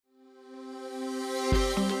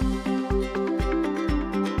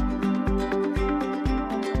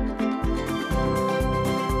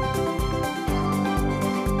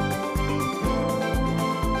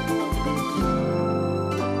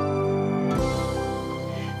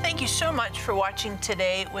Thank you so much for watching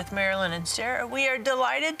today with Marilyn and Sarah. We are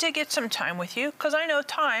delighted to get some time with you because I know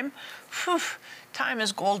time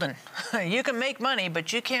is golden. You can make money,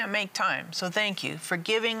 but you can't make time. So thank you for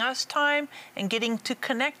giving us time and getting to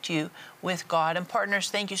connect you with God. And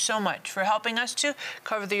partners, thank you so much for helping us to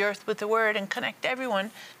cover the earth with the Word and connect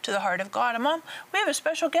everyone to the heart of God. And Mom, we have a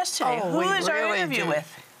special guest today. Who is our interview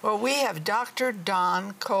with? Well, we have Dr.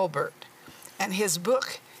 Don Colbert and his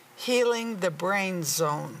book, Healing the Brain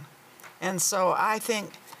Zone. And so I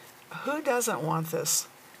think, who doesn't want this?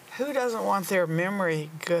 Who doesn't want their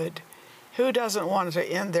memory good? Who doesn't want to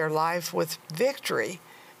end their life with victory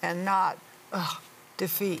and not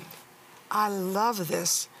defeat? I love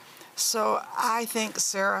this. So I think,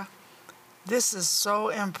 Sarah, this is so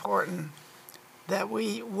important that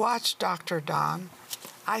we watch Dr. Don.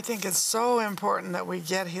 I think it's so important that we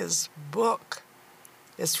get his book.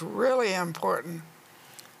 It's really important.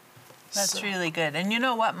 That's really good. And you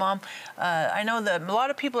know what, Mom? I know that a lot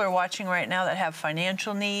of people are watching right now that have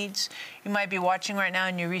financial needs. You might be watching right now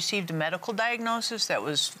and you received a medical diagnosis that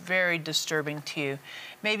was very disturbing to you.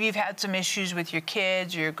 Maybe you've had some issues with your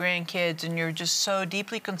kids or your grandkids and you're just so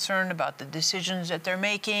deeply concerned about the decisions that they're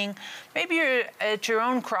making. Maybe you're at your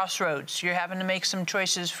own crossroads. You're having to make some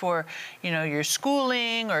choices for, your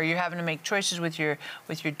schooling, or you're having to make choices with your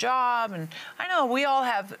job. And I know we all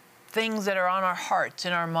have things that are on our hearts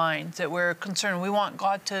and our minds that we're concerned. We want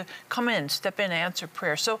God to come in, step in, and answer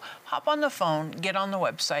prayer. So hop on the phone, get on the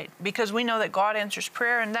website, because we know that God answers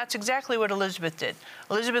prayer, and that's exactly what Elizabeth did.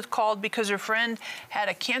 Elizabeth called because her friend had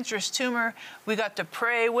a cancerous tumor. We got to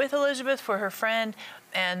pray with Elizabeth for her friend,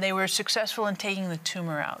 and they were successful in taking the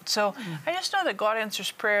tumor out. So I just know that God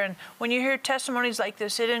answers prayer, and when you hear testimonies like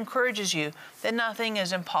this, it encourages you that nothing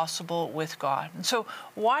is impossible with God. And so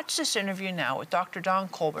watch this interview now with Dr. Don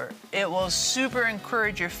Colbert. It will super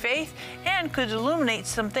encourage your faith and could illuminate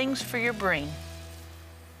some things for your brain.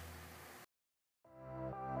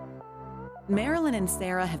 Marilyn and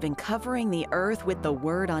Sarah have been covering the earth with the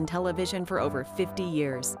Word on television for over 50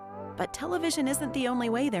 years. But television isn't the only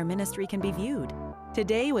way their ministry can be viewed.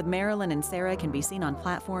 Today with Marilyn and Sarah can be seen on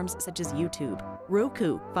platforms such as YouTube,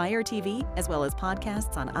 Roku, Fire TV, as well as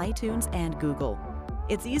podcasts on iTunes and Google.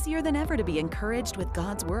 It's easier than ever to be encouraged with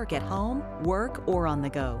God's work at home, work, or on the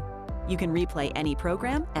go. You can replay any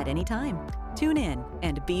program at any time. Tune in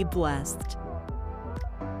and be blessed.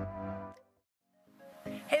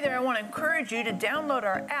 Hey there, I want to encourage you to download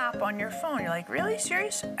our app on your phone. You're like, really?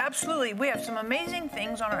 Serious? Absolutely. We have some amazing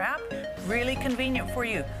things on our app, really convenient for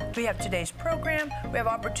you. We have today's program. We have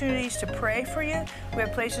opportunities to pray for you. We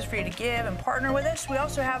have places for you to give and partner with us. We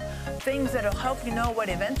also have things that will help you know what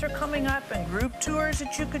events are coming up and group tours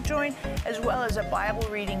that you could join, as well as a Bible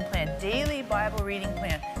reading plan, daily Bible reading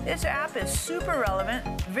plan. This app is super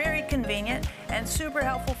relevant, very convenient, and super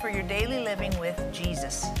helpful for your daily living with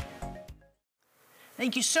Jesus.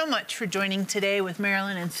 Thank you so much for joining today with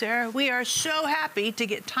Marilyn and Sarah. We are so happy to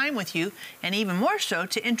get time with you, and even more so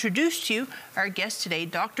to introduce to you our guest today,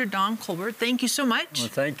 Dr. Don Colbert. Thank you so much. Well,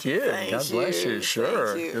 thank you. God bless you.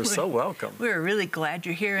 Sure. You're so welcome. We're really glad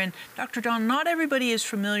you're here. And Dr. Don, not everybody is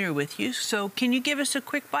familiar with you, so can you give us a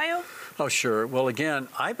quick bio? Oh, sure. Well, again,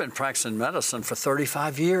 I've been practicing medicine for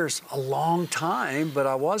 35 years, a long time, but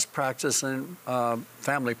I was practicing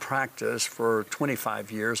family practice for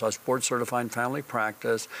 25 years. I was board certified in family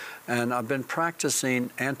practice, and I've been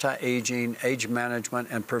practicing anti-aging, age management,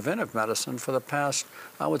 and preventive medicine for the past,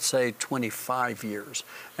 I would say, 25 years.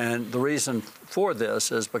 And the reason for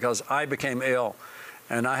this is because I became ill.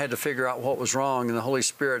 And I had to figure out what was wrong, and the Holy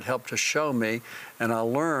Spirit helped to show me. And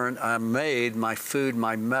I made my food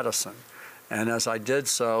my medicine. And as I did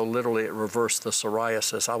so, literally it reversed the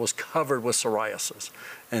psoriasis. I was covered with psoriasis,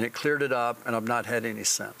 and it cleared it up, and I've not had any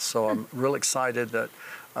since. So I'm real excited that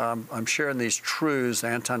I'm sharing these truths. The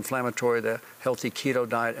anti-inflammatory, the healthy keto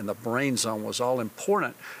diet, and the brain zone was all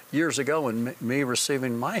important years ago in me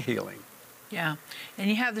receiving my healing. Yeah, and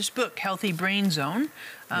you have this book, Healthy Brain Zone.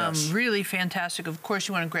 Yes. Really fantastic. Of course,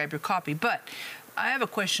 you want to grab your copy, but I have a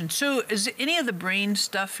question. So is any of the brain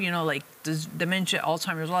stuff, like dementia,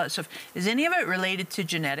 Alzheimer's, all that stuff, is any of it related to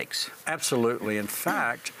genetics? Absolutely. In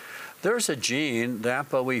fact, there's a gene, the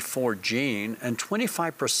ApoE4 gene, and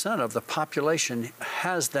 25% of the population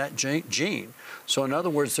has that gene. So in other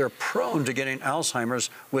words, they're prone to getting Alzheimer's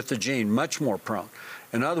with the gene, much more prone.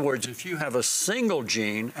 In other words, if you have a single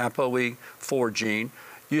gene, ApoE4 gene,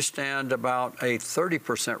 you stand about a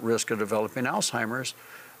 30% risk of developing Alzheimer's,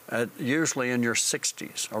 usually in your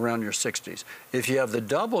 60s, around your 60s. If you have the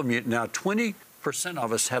double mutant, now 20%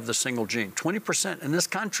 of us have the single gene. 20% in this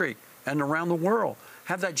country and around the world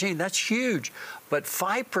have that gene. That's huge. But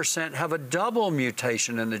 5% have a double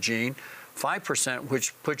mutation in the gene, 5%,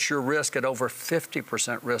 which puts your risk at over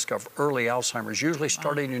 50% risk of early Alzheimer's, usually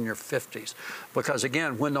starting in your 50s. Because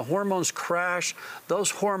again, when the hormones crash, those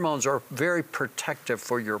hormones are very protective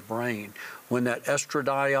for your brain. When that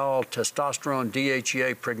estradiol, testosterone,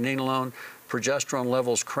 DHEA, pregnenolone, progesterone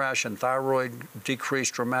levels crash and thyroid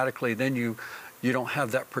decrease dramatically, then you don't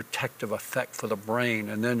have that protective effect for the brain,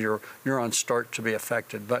 and then your neurons start to be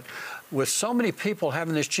affected. But with so many people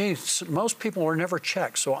having this gene, most people are never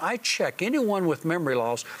checked. So I check anyone with memory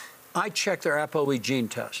loss, I check their ApoE gene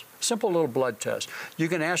test. Simple little blood test. You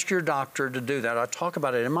can ask your doctor to do that. I talk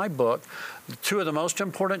about it in my book. Two of the most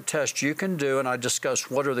important tests you can do, and I discuss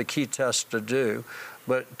what are the key tests to do,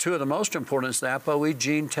 but two of the most important is the ApoE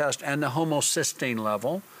gene test and the homocysteine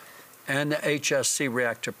level, and the HSC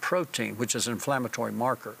reactive protein, which is an inflammatory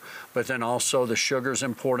marker. But then also the sugar is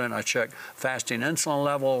important. I check fasting insulin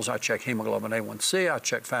levels. I check hemoglobin A1C. I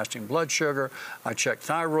check fasting blood sugar. I check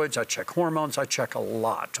thyroids. I check hormones. I check a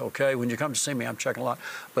lot, okay? When you come to see me, I'm checking a lot.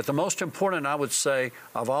 But the most important, I would say,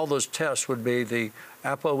 of all those tests would be the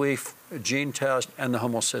ApoE gene test and the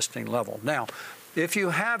homocysteine level. Now, if you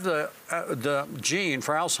have the gene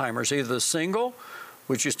for Alzheimer's, either the single,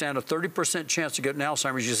 which you stand a 30% chance of getting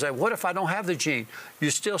Alzheimer's, you say, what if I don't have the gene? You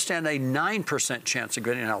still stand a 9% chance of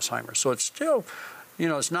getting Alzheimer's. So it's still, you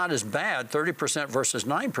know, it's not as bad, 30% versus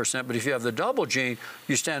 9%, but if you have the double gene,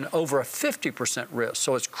 you stand over a 50% risk.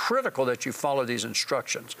 So it's critical that you follow these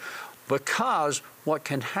instructions, because what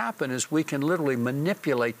can happen is we can literally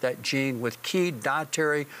manipulate that gene with key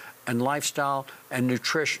dietary and lifestyle and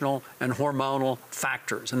nutritional and hormonal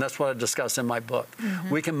factors. And that's what I discuss in my book.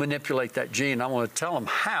 We can manipulate that gene. I want to tell them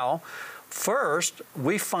how. First,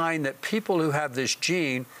 we find that people who have this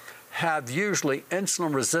gene have usually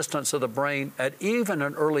insulin resistance of the brain at even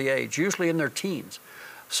an early age, usually in their teens.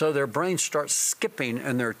 So their brains start skipping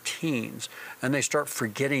in their teens, and they start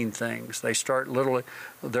forgetting things. They start literally,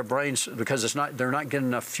 their brains, because they're not getting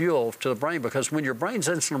enough fuel to the brain, because when your brain's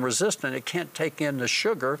insulin resistant, it can't take in the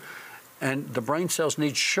sugar, and the brain cells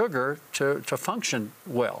need sugar to function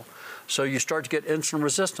well. So you start to get insulin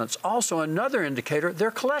resistance. Also, another indicator,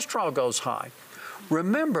 their cholesterol goes high.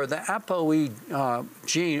 Remember, the ApoE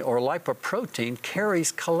gene or lipoprotein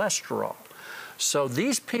carries cholesterol. So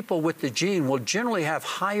these people with the gene will generally have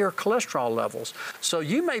higher cholesterol levels. So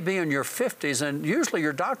you may be in your 50s, and usually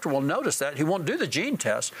your doctor will notice that. He won't do the gene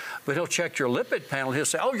test, but he'll check your lipid panel. He'll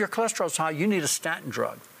say, oh, your cholesterol's high, you need a statin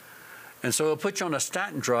drug. And so he'll put you on a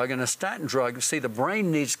statin drug, and a statin drug, see, the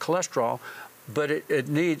brain needs cholesterol, but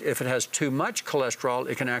if it has too much cholesterol,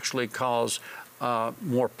 it can actually cause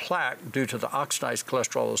more plaque due to the oxidized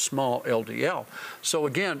cholesterol of small LDL. So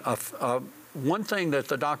again, one thing that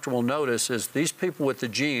the doctor will notice is these people with the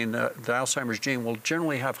gene, the Alzheimer's gene, will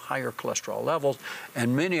generally have higher cholesterol levels,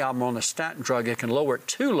 and many of them are on a statin drug. It can lower it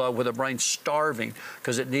too low where the brain's starving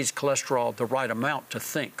because it needs cholesterol the right amount to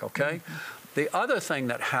think, okay? The other thing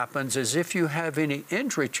that happens is if you have any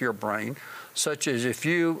injury to your brain, such as if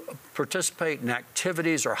you participate in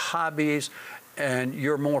activities or hobbies and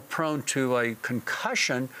you're more prone to a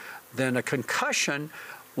concussion, then a concussion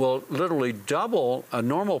will literally double a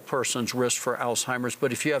normal person's risk for Alzheimer's.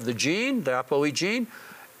 But if you have the gene, the ApoE gene,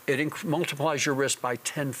 it multiplies your risk by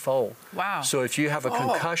 10-fold. Wow. So if you have a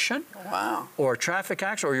concussion or a traffic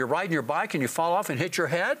accident, or you're riding your bike and you fall off and hit your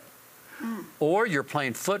head, or you're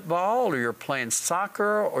playing football, or you're playing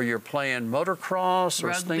soccer, or you're playing motocross,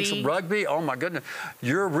 or rugby, oh my goodness,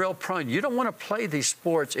 you're real prone. You don't want to play these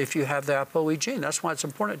sports if you have the ApoE gene. That's why it's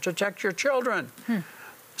important to protect your children.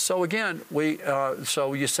 So again,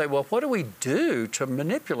 so you say, well, what do we do to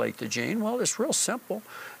manipulate the gene? Well, it's real simple.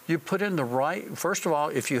 You put in the right, first of all,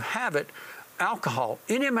 if you have it, alcohol,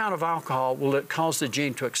 any amount of alcohol will cause the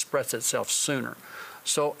gene to express itself sooner.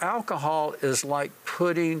 So alcohol is like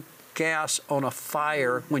putting gas on a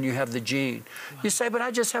fire when you have the gene. You say, but I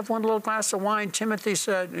just have one little glass of wine. Timothy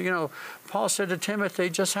said, you know, Paul said to Timothy,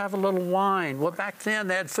 just have a little wine. Well, back then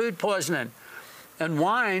they had food poisoning. And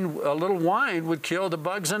wine, a little wine would kill the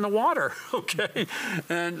bugs in the water, okay?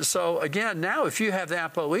 And so again, now if you have the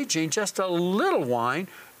ApoE gene, just a little wine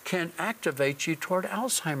can activate you toward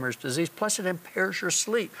Alzheimer's disease. Plus it impairs your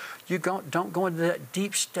sleep. You don't go into that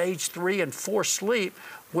deep stage 3 and 4 sleep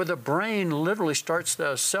where the brain literally starts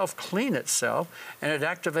to self-clean itself, and it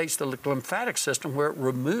activates the lymphatic system where it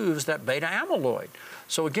removes that beta amyloid.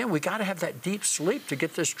 So again, we got to have that deep sleep to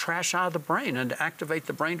get this trash out of the brain and to activate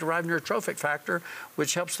the brain-derived neurotrophic factor,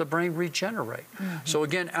 which helps the brain regenerate. So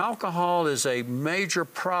again, alcohol is a major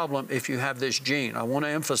problem if you have this gene. I want to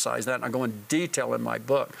emphasize that, and I go in detail in my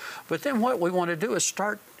book. But then what we want to do is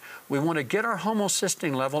We want to get our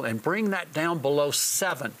homocysteine level and bring that down below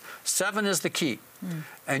 7. 7 is the key.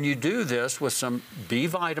 And you do this with some B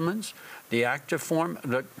vitamins, the active form,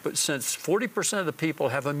 but since 40% of the people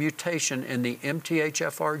have a mutation in the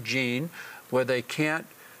MTHFR gene where they can't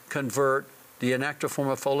convert the inactive form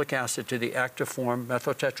of folic acid to the active form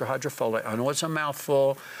methyltetrahydrofolate. I know it's a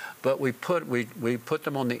mouthful, but we put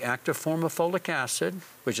them on the active form of folic acid,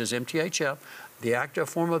 which is MTHF, the active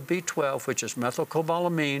form of B12, which is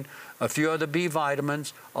methylcobalamin, a few other B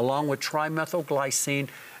vitamins, along with trimethylglycine,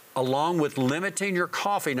 along with limiting your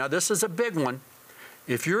coffee. Now, this is a big one.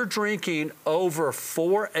 If you're drinking over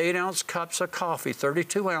 4 8-ounce cups of coffee,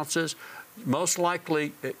 32 ounces, most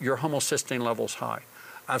likely your homocysteine level's high.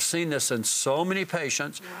 I've seen this in so many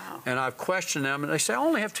patients, and I've questioned them, and they say, I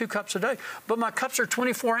only have 2 cups a day, but my cups are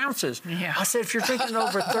 24 ounces. Yeah. I said, if you're drinking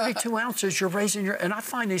over 32 ounces, you're raising your, and I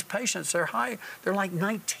find these patients, they're high, they're like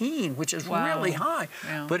 19, which is really high.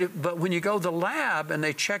 Yeah. But when you go to the lab and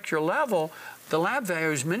they check your level, the lab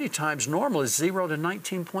value is many times normal is 0 to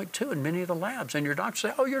 19.2 in many of the labs, and your doctor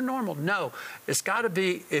say, oh, you're normal. No, it's got to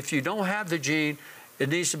be, if you don't have the gene, it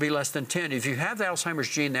needs to be less than 10. If you have the Alzheimer's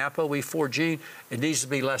gene, the ApoE4 gene, it needs to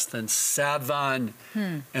be less than 7.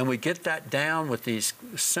 And we get that down with these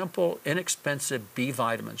simple, inexpensive B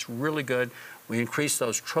vitamins, really good. We increase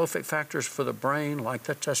those trophic factors for the brain, like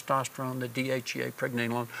the testosterone, the DHEA,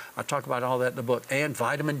 pregnenolone. I talk about all that in the book. And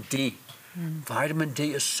vitamin D. Vitamin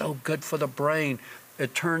D is so good for the brain.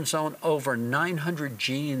 It turns on over 900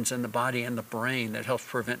 genes in the body and the brain that helps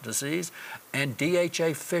prevent disease. And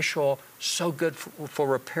DHA fish oil, so good for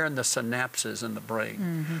repairing the synapses in the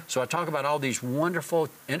brain. So I talk about all these wonderful,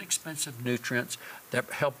 inexpensive nutrients that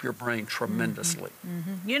help your brain tremendously.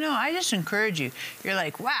 You know, I just encourage you. You're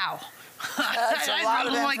like, wow. That's a lot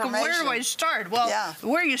of like, where do I start? Well,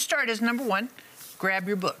 where you start is number 1, grab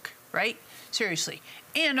your book, right? Seriously.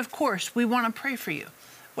 And of course, we want to pray for you.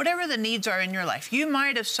 Whatever the needs are in your life, you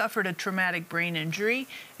might have suffered a traumatic brain injury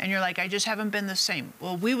and you're like, I just haven't been the same.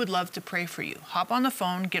 Well, we would love to pray for you. Hop on the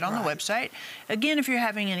phone, get on the website. Again, if you're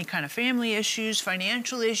having any kind of family issues,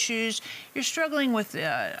 financial issues, you're struggling with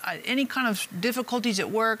any kind of difficulties at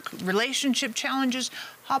work, relationship challenges,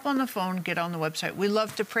 hop on the phone, get on the website. We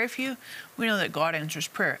love to pray for you. We know that God answers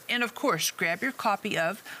prayer. And of course, grab your copy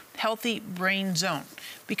of Healthy Brain Zone.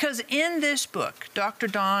 Because in this book, Dr.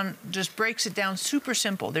 Don just breaks it down super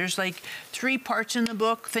simple. There's like 3 parts in the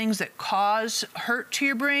book, things that cause hurt to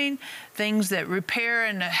your brain, things that repair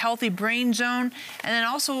in a healthy brain zone, and then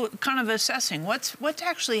also kind of assessing what's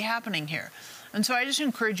actually happening here. And so I just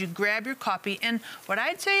encourage you, grab your copy. And what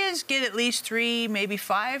I'd say is get at least 3, maybe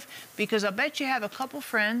 5, because I'll bet you have a couple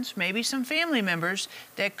friends, maybe some family members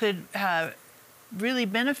that could really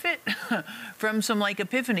benefit from some like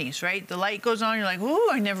epiphanies, right? The light goes on, you're like, ooh,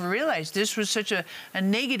 I never realized this was such a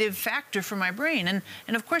negative factor for my brain.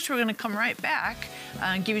 And of course, we're gonna come right back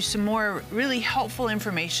and give you some more really helpful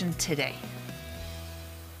information today.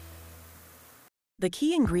 The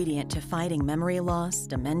key ingredient to fighting memory loss,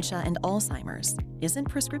 dementia, and Alzheimer's isn't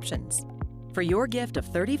prescriptions. For your gift of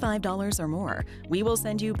 $35 or more, we will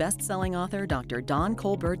send you best-selling author Dr. Don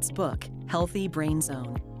Colbert's book, Healthy Brain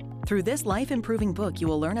Zone. Through this life-improving book, you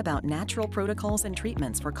will learn about natural protocols and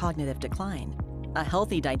treatments for cognitive decline. A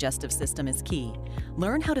healthy digestive system is key.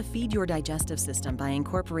 Learn how to feed your digestive system by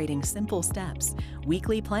incorporating simple steps,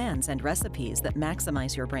 weekly plans, and recipes that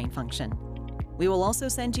maximize your brain function. We will also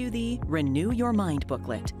send you the Renew Your Mind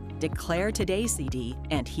booklet, Declare Today CD,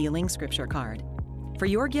 and Healing Scripture card. For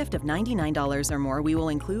your gift of $99 or more, we will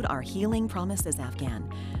include our Healing Promises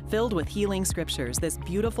Afghan. Filled with healing scriptures, this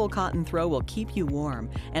beautiful cotton throw will keep you warm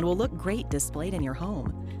and will look great displayed in your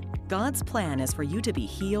home. God's plan is for you to be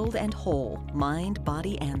healed and whole, mind,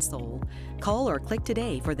 body, and soul. Call or click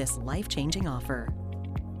today for this life-changing offer.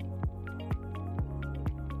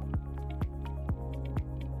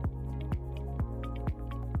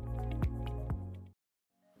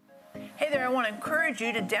 Hey there, I want to encourage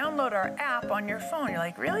you to download our app on your phone. You're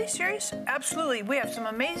like, really? Serious? Absolutely. We have some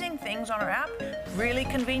amazing things on our app, really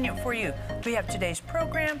convenient for you. We have today's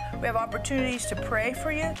program. We have opportunities to pray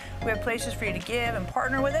for you. We have places for you to give and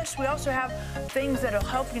partner with us. We also have things that will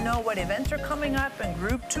help you know what events are coming up and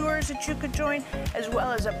group tours that you could join, as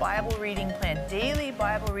well as a Bible reading plan, daily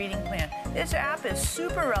Bible reading plan. This app is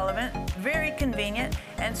super relevant, very convenient,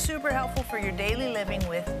 and super helpful for your daily living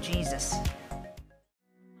with Jesus.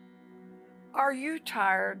 Are you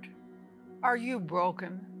tired? Are you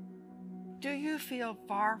broken? Do you feel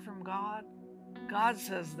far from God? God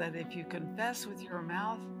says that if you confess with your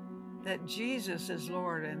mouth that Jesus is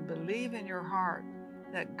Lord and believe in your heart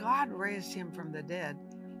that God raised him from the dead,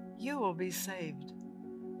 you will be saved.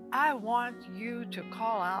 I want you to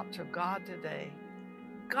call out to God today.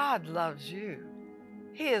 God loves you.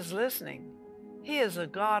 He is listening. He is a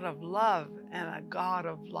God of love and a God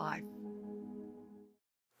of life.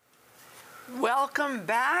 Welcome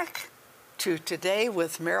back to Today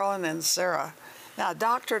with Marilyn and Sarah. Now,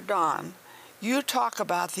 Dr. Don, you talk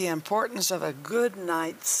about the importance of a good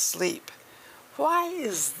night's sleep. Why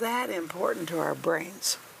is that important to our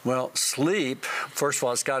brains? Well, sleep, first of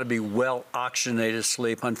all, it's got to be well-oxygenated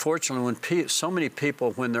sleep. Unfortunately, when so many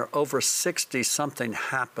people, when they're over 60, something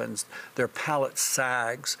happens, their palate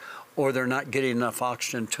sags, or they're not getting enough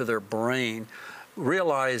oxygen to their brain.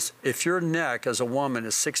 Realize if your neck as a woman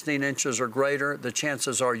is 16 inches or greater, the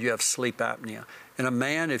chances are you have sleep apnea. In a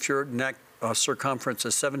man, if your neck circumference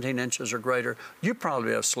is 17 inches or greater, you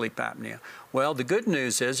probably have sleep apnea. Well, the good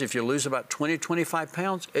news is if you lose about 20, 25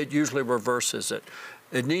 pounds, it usually reverses it.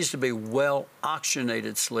 It needs to be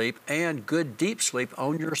well-oxygenated sleep and good deep sleep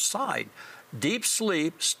on your side. Deep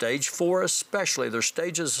sleep, stage 4 especially, there's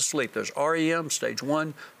stages of sleep. There's REM, stage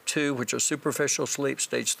 1, 2, which is superficial sleep,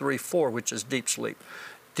 stage 3, 4, which is deep sleep.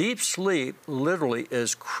 Deep sleep literally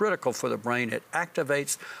is critical for the brain. It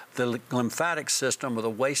activates the lymphatic system or the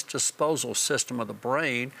waste disposal system of the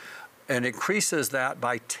brain and increases that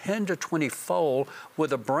by 10 to 20-fold, where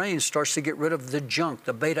the brain starts to get rid of the junk,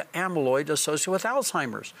 the beta amyloid associated with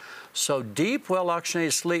Alzheimer's. So deep,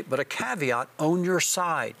 well-oxygenated sleep, but a caveat, on your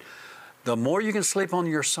side. The more you can sleep on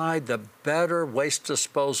your side, the better waste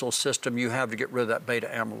disposal system you have to get rid of that beta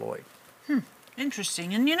amyloid.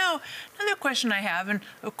 Interesting. And you know, another question I have, and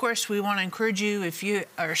of course we want to encourage you if you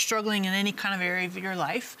are struggling in any kind of area of your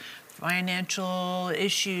life, financial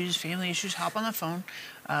issues, family issues, hop on the phone.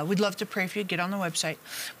 We'd love to pray for you. Get on the website.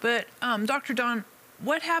 But Dr. Don,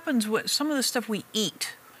 what happens with some of the stuff we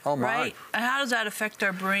eat? Oh, my. Right? How does that affect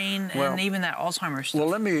our brain and even that Alzheimer's stuff? Well,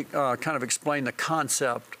 let me kind of explain the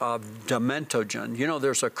concept of dementogen. You know,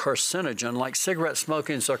 there's a carcinogen, like cigarette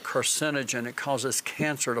smoking is a carcinogen. It causes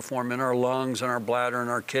cancer to form in our lungs, in our bladder, in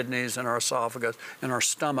our kidneys, in our esophagus, in our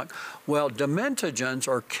stomach. Well, dementogens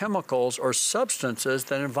are chemicals or substances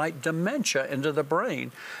that invite dementia into the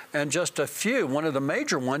brain. And just a few, one of the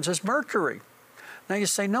major ones is mercury. Now you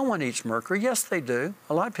say, no one eats mercury. Yes, they do.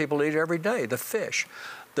 A lot of people eat it every day, the fish.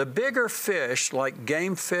 The bigger fish, like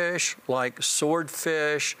game fish, like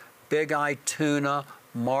swordfish, big-eye tuna,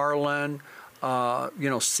 marlin,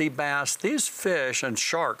 sea bass, these fish, and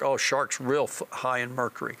shark, shark's real high in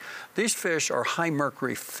mercury. These fish are high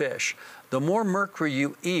mercury fish. The more mercury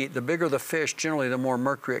you eat, the bigger the fish, generally the more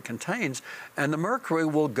mercury it contains, and the mercury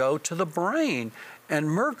will go to the brain. And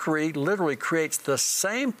mercury literally creates the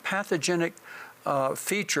same pathogenic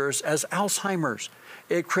features as Alzheimer's.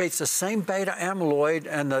 It creates the same beta amyloid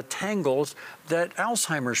and the tangles that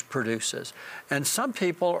Alzheimer's produces. And some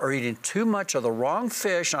people are eating too much of the wrong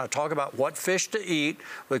fish. And I talk about what fish to eat.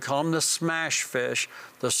 We call them the smash fish,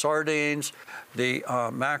 the sardines, the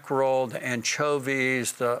mackerel, the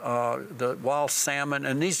anchovies, the wild salmon.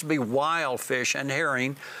 And these to be wild fish and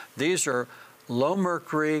herring. These are low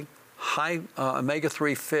mercury, high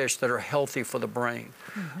omega-3 fish that are healthy for the brain.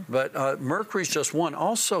 Mm-hmm. But mercury is just one.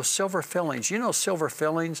 Also, silver fillings. You know, silver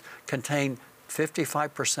fillings contain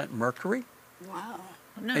 55% mercury. Wow.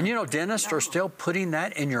 No. And you know, dentists are still putting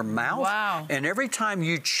that in your mouth. Wow. And every time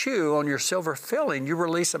you chew on your silver filling, you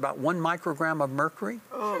release about 1 microgram of mercury.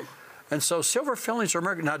 Oh. And so silver fillings are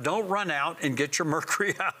mercury. Now, don't run out and get your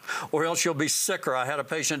mercury out, or else you'll be sicker. I had a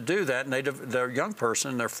patient do that, and they're a young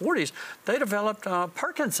person in their 40s. They developed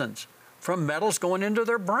Parkinson's from metals going into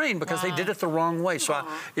their brain because they did it the wrong way. So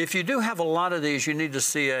if you do have a lot of these, you need to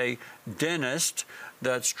see a dentist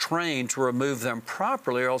that's trained to remove them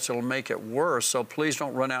properly, or else it'll make it worse. So please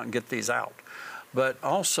don't run out and get these out. But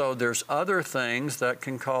also, there's other things that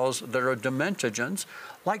can cause, that are dementogens,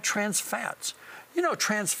 like trans fats. You know,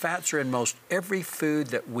 trans fats are in most every food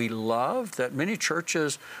that we love, that many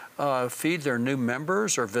churches feed their new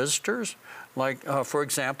members or visitors. Like, for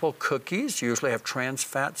example, cookies usually have trans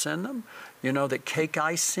fats in them. You know, that cake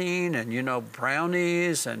icing and, you know,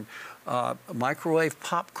 brownies and microwave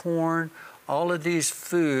popcorn, all of these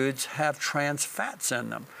foods have trans fats in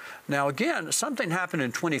them. Now, again, something happened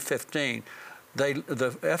in 2015. The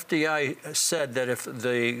FDA said that if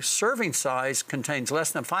the serving size contains less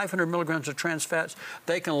than 500 milligrams of trans fats,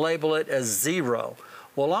 they can label it as 0.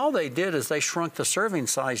 Well, all they did is they shrunk the serving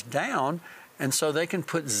size down, and so they can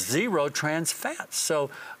put 0 trans fats. So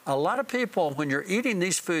a lot of people, when you're eating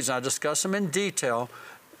these foods, and I discuss them in detail,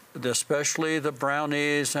 especially the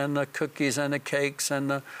brownies and the cookies and the cakes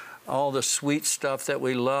and all the sweet stuff that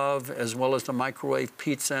we love, as well as the microwave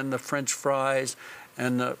pizza and the French fries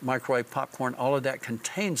and the microwave popcorn, all of that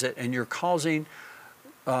contains it, and you're causing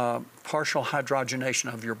partial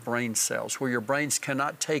hydrogenation of your brain cells, where your brains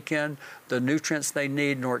cannot take in the nutrients they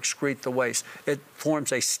need nor excrete the waste. It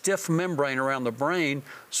forms a stiff membrane around the brain,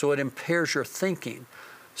 so it impairs your thinking.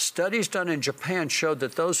 Studies done in Japan showed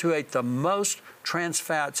that those who ate the most trans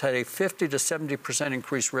fats had a 50 to 70%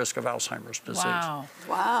 increased risk of Alzheimer's disease. Wow.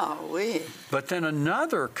 Wow-wee. But then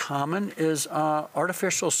another common is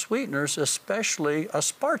artificial sweeteners, especially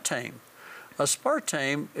aspartame.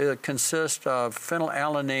 Aspartame consists of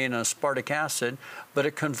phenylalanine and aspartic acid, but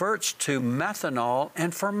it converts to methanol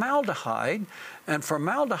and formaldehyde. And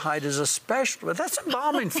formaldehyde is especially, that's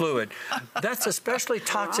embalming fluid. That's especially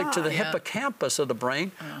toxic to the hippocampus of the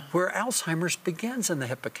brain, where Alzheimer's begins in the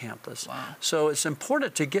hippocampus. Wow. So it's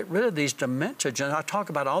important to get rid of these dementiagens. I talk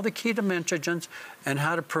about all the key dementiagens and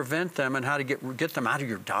how to prevent them and how to get them out of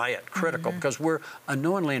your diet, critical, because we're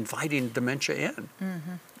unknowingly inviting dementia in.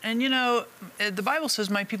 And you know, the Bible says,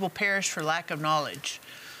 my people perish for lack of knowledge.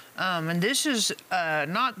 And this is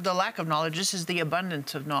not the lack of knowledge, this is the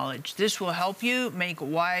abundance of knowledge. This will help you make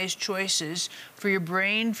wise choices for your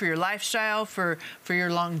brain, for your lifestyle, for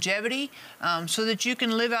your longevity, so that you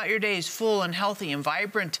can live out your days full and healthy and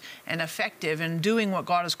vibrant and effective and doing what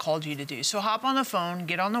God has called you to do. So hop on the phone,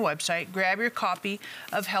 get on the website, grab your copy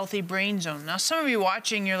of Healthy Brain Zone. Now, some of you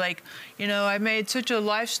watching, you're like, you know, I made such a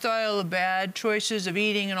lifestyle of bad choices of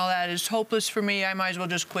eating and all that. It's hopeless for me. I might as well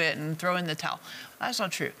just quit and throw in the towel. That's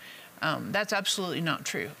not true. That's absolutely not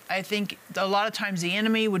true. I think a lot of times the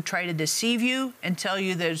enemy would try to deceive you and tell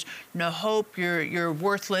you there's no hope, you're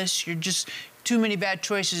worthless, you're just too many bad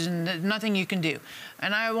choices and there's nothing you can do.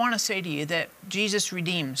 And I want to say to you that Jesus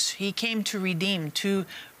redeems. He came to redeem, to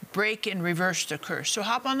break and reverse the curse. So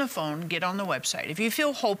hop on the phone, get on the website. If you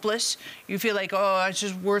feel hopeless, you feel like, oh, it's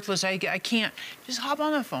just worthless, I can't, just hop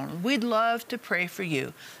on the phone. We'd love to pray for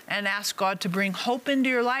you and ask God to bring hope into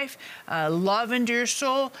your life, love into your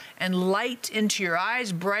soul, and light into your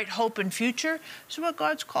eyes, bright hope and future. This is what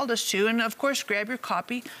God's called us to. And of course, grab your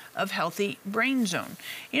copy of Healthy Brain Zone.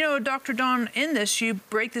 You know, Dr. Dawn, in this, you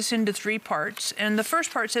break this into 3 parts. And the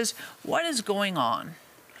first part says, what is going on?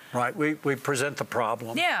 Right, we present the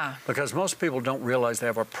problem. Yeah. Because most people don't realize they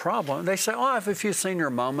have a problem. They say, oh, I have a few senior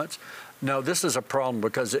moments. No, this is a problem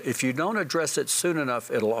because if you don't address it soon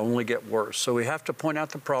enough, it'll only get worse. So we have to point out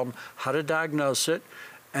the problem, how to diagnose it,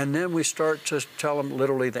 and then we start to tell them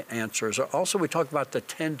literally the answers. Also, we talk about the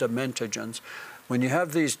 10 dementiagens. When you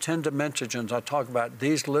have these 10 dementiagens, I talk about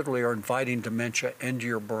these literally are inviting dementia into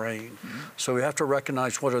your brain. So we have to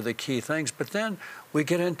recognize what are the key things. But then we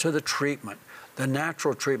get into the treatment. The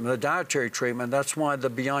natural treatment, the dietary treatment. That's why the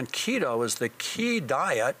Beyond Keto is the key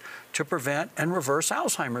diet to prevent and reverse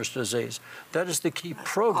Alzheimer's disease. That is the key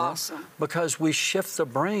program because we shift the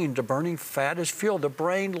brain to burning fat as fuel. The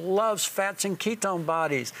brain loves fats and ketone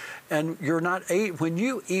bodies. And when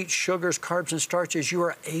you eat sugars, carbs, and starches, you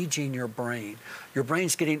are aging your brain. Your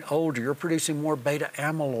brain's getting older. You're producing more beta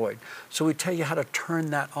amyloid. So we tell you how to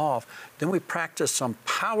turn that off. Then we practice some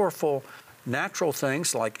powerful natural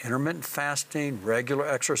things like intermittent fasting, regular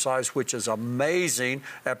exercise, which is amazing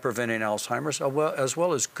at preventing Alzheimer's, as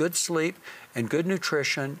well as good sleep and good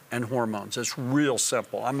nutrition and hormones. It's real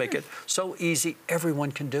simple. I make it so easy,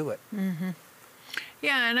 everyone can do it.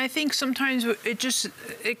 Yeah, and I think sometimes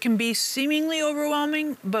it can be seemingly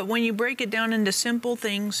overwhelming, but when you break it down into simple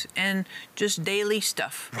things and just daily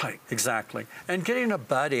stuff. Right, exactly. And getting a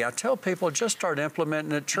buddy. I tell people just start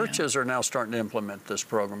implementing it. Churches are now starting to implement this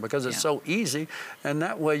program because it's so easy, and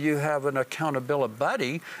that way you have an accountability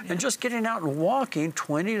buddy, and just getting out and walking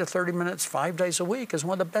 20 to 30 minutes 5 days a week is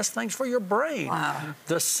one of the best things for your brain. Wow.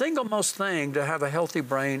 The single most thing to have a healthy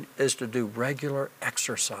brain is to do regular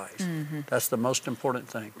exercise. That's the most important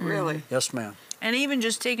thing. Really? Yes, ma'am. And even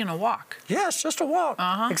just taking a walk. Yes, just a walk.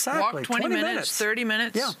 Exactly. Walk 20 minutes, 30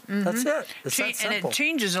 minutes. Yeah, that's it. It's that simple. And it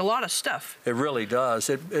changes a lot of stuff. It really does.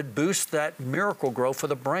 It boosts that miracle growth of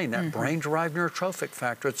the brain, that brain-derived neurotrophic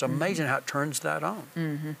factor. It's amazing how it turns that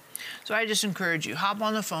on. So I just encourage you, hop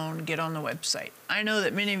on the phone, get on the website. I know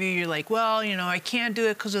that many of you're like, well, you know, I can't do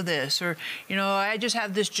it because of this, or, you know, I just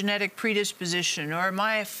have this genetic predisposition, or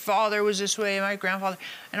my father was this way, my grandfather,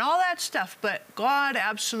 and all that stuff. But God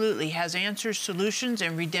absolutely has answers, solutions,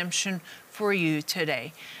 and redemption for you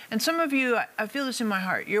today. And some of you, I feel this in my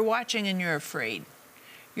heart, you're watching and you're afraid.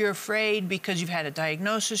 You're afraid because you've had a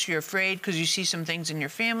diagnosis. You're afraid because you see some things in your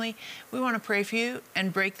family. We want to pray for you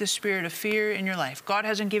and break the spirit of fear in your life. God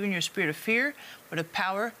hasn't given you a spirit of fear, but of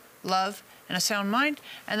power, love, and a sound mind.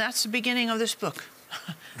 And that's the beginning of this book,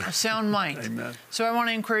 a sound mind. Amen. So I want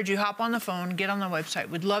to encourage you, hop on the phone, get on the website.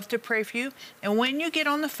 We'd love to pray for you. And when you get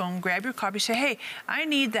on the phone, grab your copy, say, hey, I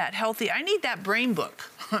need that brain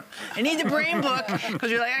book. I need the brain book, because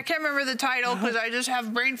you're like, I can't remember the title because I just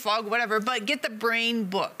have brain fog, whatever. But get the brain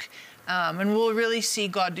book. And we'll really see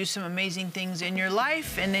God do some amazing things in your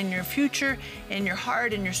life and in your future, in your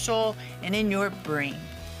heart, in your soul, and in your brain.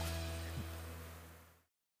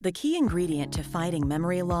 The key ingredient to fighting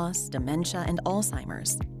memory loss, dementia, and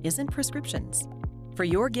Alzheimer's isn't prescriptions. For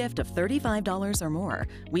your gift of $35 or more,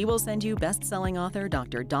 we will send you best-selling author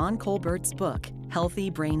Dr. Don Colbert's book, Healthy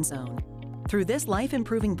Brain Zone. Through this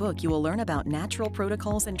life-improving book, you will learn about natural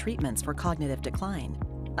protocols and treatments for cognitive decline.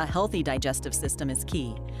 A healthy digestive system is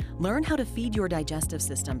key. Learn how to feed your digestive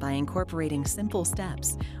system by incorporating simple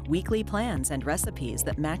steps, weekly plans, and recipes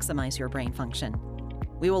that maximize your brain function.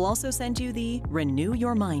 We will also send you the Renew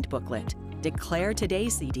Your Mind booklet, Declare Today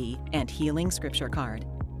CD, and Healing Scripture card.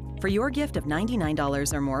 For your gift of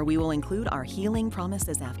 $99 or more, we will include our Healing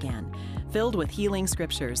Promises Afghan. Filled with healing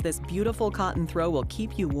scriptures, this beautiful cotton throw will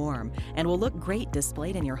keep you warm and will look great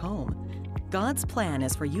displayed in your home. God's plan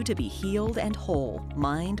is for you to be healed and whole,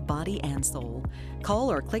 mind, body, and soul.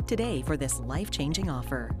 Call or click today for this life-changing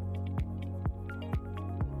offer.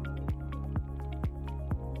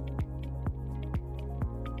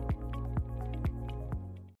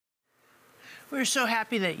 We're so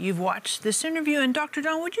happy that you've watched this interview. And Dr.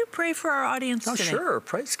 Don, would you pray for our audience today? Sure.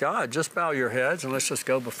 Praise God. Just bow your heads and let's just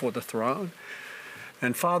go before the throne.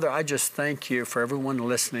 And Father, I just thank you for everyone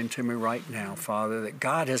listening to me right now, Father, that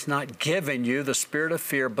God has not given you the spirit of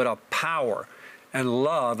fear, but of power and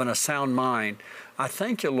love and a sound mind. I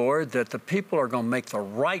thank you, Lord, that the people are going to make the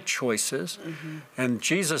right choices, and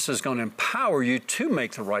Jesus is going to empower you to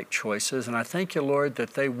make the right choices. And I thank you, Lord,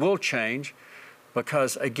 that they will change,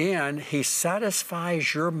 because, again, He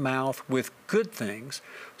satisfies your mouth with good things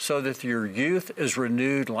so that your youth is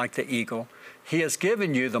renewed like the eagle. He has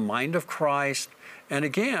given you the mind of Christ. And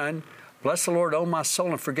again, bless the Lord, O my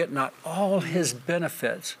soul, and forget not all His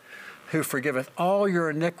benefits, who forgiveth all your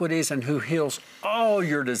iniquities and who heals all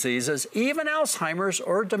your diseases, even Alzheimer's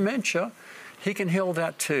or dementia. He can heal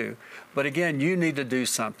that too. But again, you need to do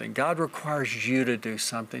something. God requires you to do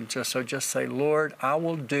something. Just say, Lord, I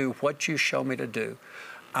will do what you show me to do.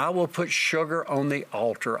 I will put sugar on the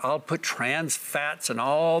altar. I'll put trans fats and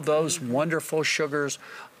all those wonderful sugars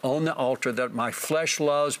on the altar that my flesh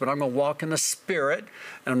loves, but I'm going to walk in the Spirit,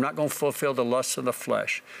 and I'm not going to fulfill the lusts of the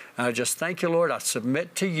flesh. And I just thank you, Lord. I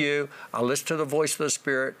submit to you. I listen to the voice of the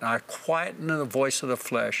Spirit, and I quieten the voice of the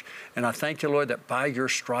flesh. And I thank you, Lord, that by your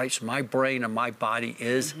stripes, my brain and my body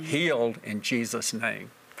is healed in Jesus' name.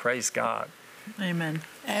 Praise God. Amen.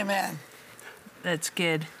 Amen. That's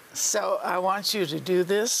good. So I want you to do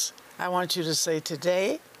this. I want you to say,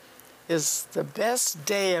 today is the best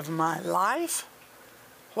day of my life.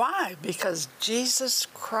 Why? Because Jesus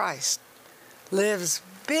Christ lives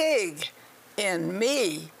big in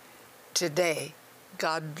me today.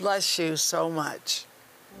 God bless you so much.